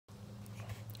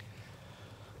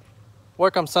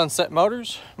Welcome Sunset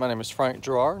Motors. My name is Frank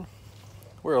Gerard.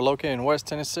 We're located in West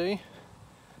Tennessee.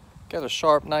 Got a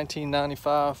sharp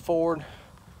 1995 Ford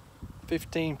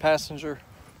 15-passenger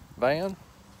van.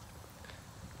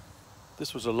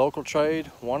 This was a local trade,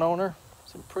 one owner.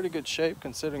 It's in pretty good shape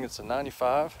considering it's a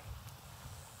 95.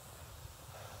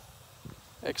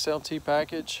 XLT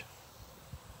package.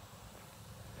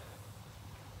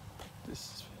 This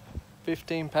is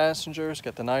 15 passengers,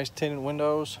 got the nice tinted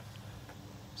windows.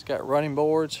 It's got running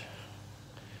boards,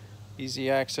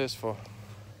 easy access for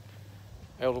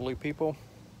elderly people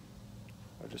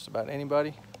or just about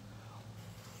anybody.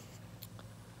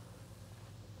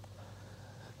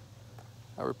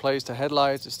 I replaced the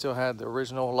headlights. It still had the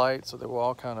original lights, so they were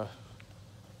all kind of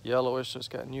yellowish. So it's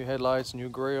got new headlights, new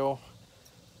grille.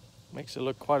 Makes it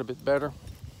look quite a bit better.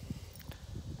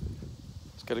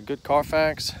 It's got a good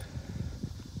Carfax,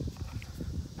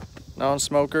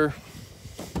 non-smoker.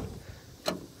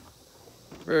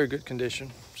 Very good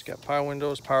condition. It's got power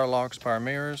windows, power locks, power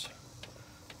mirrors.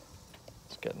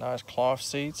 It's got nice cloth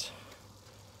seats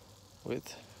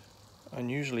with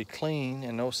unusually clean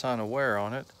and no sign of wear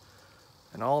on it.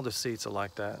 And all the seats are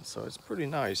like that, so it's pretty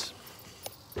nice.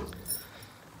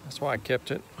 That's why I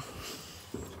kept it.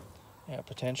 Yeah,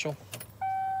 potential.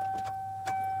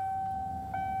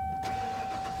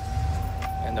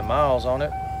 And the miles on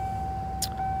it,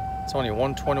 it's only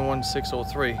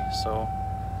 121,603, so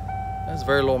that's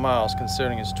very low miles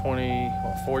considering it's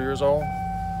 24 years old.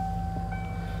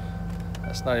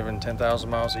 That's not even 10,000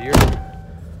 miles a year.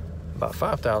 About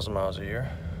 5,000 miles a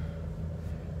year.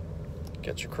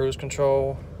 Get your cruise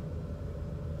control.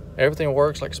 Everything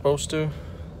works like it's supposed to.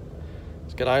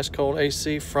 It's got ice cold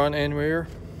AC front and rear.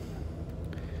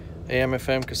 AM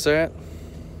FM cassette.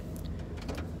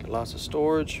 Got lots of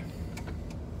storage.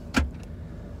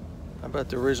 How about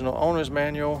the original owner's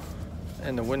manual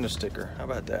and the window sticker? How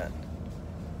about that?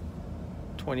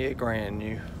 28 grand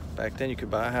new. Back then you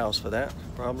could buy a house for that,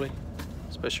 probably,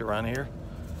 especially around here.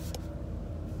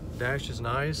 Dash is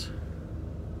nice.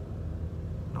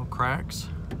 No cracks.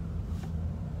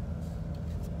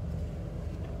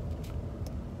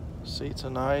 Seats are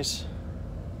nice.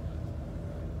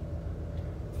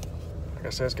 Like I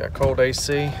said, it's got cold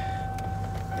AC.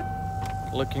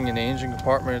 Looking in the engine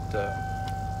compartment, the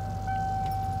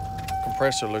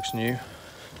compressor looks new.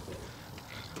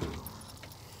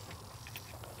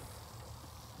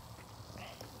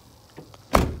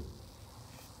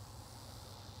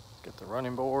 Got the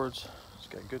running boards. It's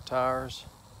got good tires.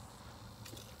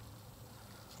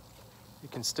 You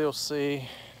can still see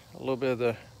a little bit of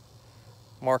the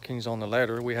markings on the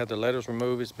leather. We had the leathers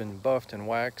removed. It's been buffed and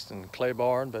waxed and clay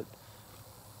barred, but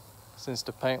since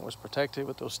the paint was protected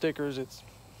with those stickers, it's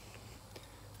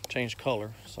changed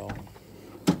color. So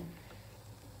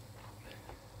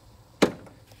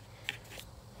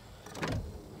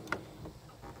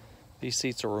these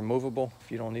seats are removable.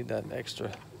 If you don't need that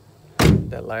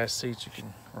last seat, you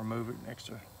can remove it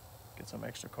get some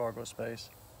extra cargo space.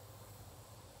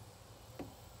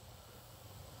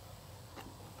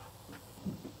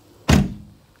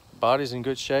 Body's in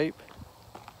good shape.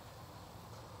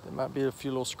 There might be a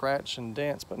few little scratch and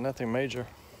dents, but nothing major.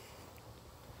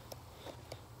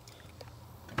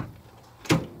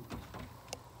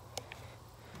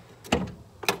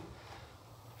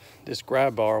 This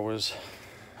grab bar was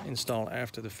installed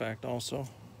after the fact also.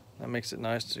 That makes it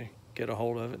nice to get a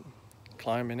hold of it,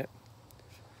 climb in it.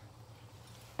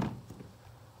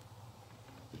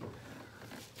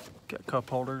 Got cup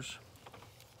holders.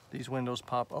 These windows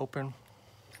pop open.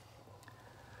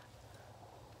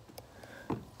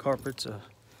 Carpets are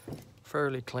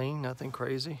fairly clean, nothing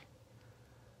crazy.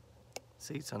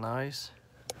 Seats are nice.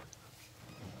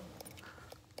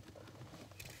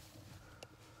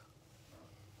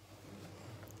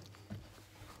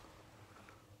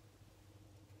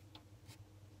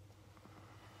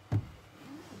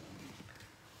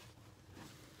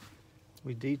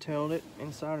 We detailed it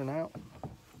inside and out.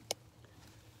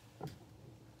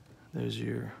 There's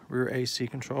your rear AC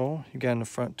control. You got in the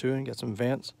front too, and you got some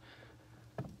vents.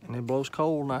 And it blows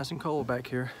cold, nice and cold back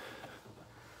here.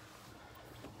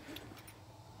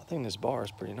 I think this bar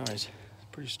is pretty nice. It's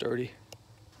pretty sturdy.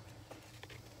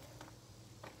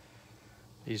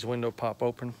 These windows pop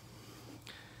open.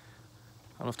 I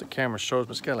don't know if the camera shows,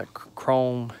 but it's got like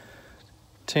chrome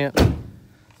tint.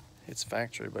 It's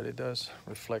factory, but it does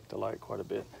reflect the light quite a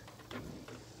bit.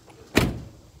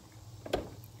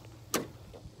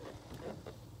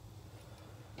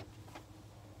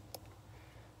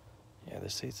 Yeah, the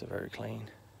seats are very clean.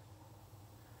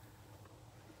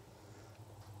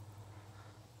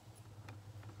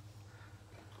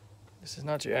 This is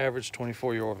not your average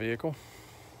 24-year-old vehicle.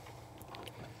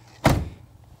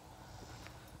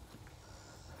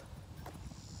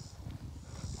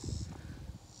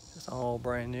 all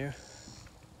brand new.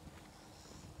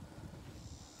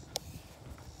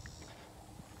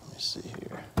 Let me see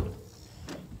here.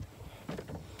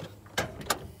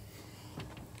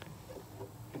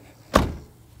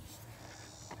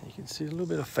 You can see a little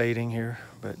bit of fading here,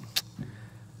 but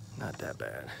not that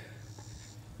bad.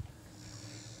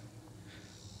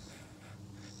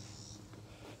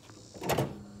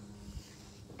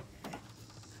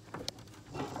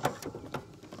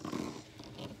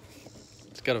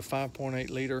 It's got a 5.8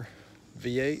 liter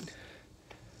V8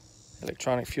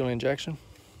 electronic fuel injection.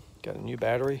 Got a new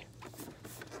battery.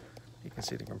 You can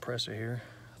see the compressor here,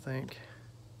 I think.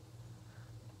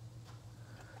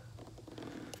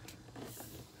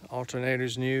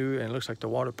 Alternator's new, and it looks like the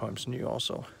water pump's new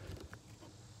also.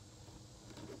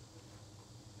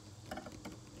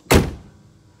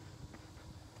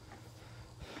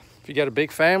 If you got a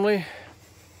big family,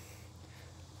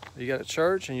 you got a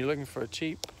church, and you're looking for a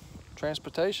cheap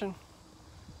transportation,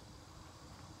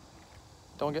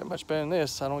 don't get much better than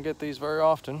this. I don't get these very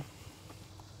often.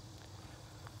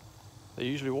 They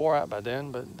usually wore out by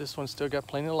then, but this one's still got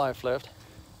plenty of life left.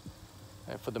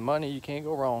 And for the money, you can't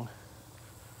go wrong.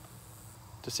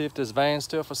 To see if this van's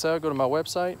still for sale, go to my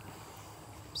website,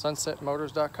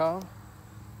 sunsetmotors.com.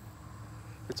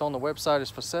 If it's on the website,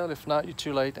 it's for sale. If not, you're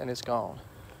too late and it's gone.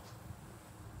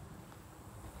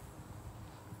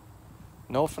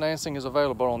 No financing is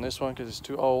available on this one because it's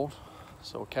too old,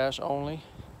 so cash only.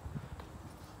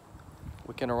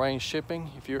 We can arrange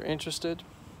shipping if you're interested.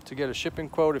 To get a shipping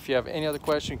quote, if you have any other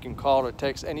question, you can call or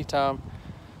text anytime,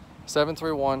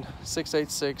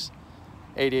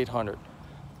 731-686-8800.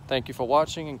 Thank you for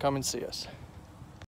watching, and come and see us.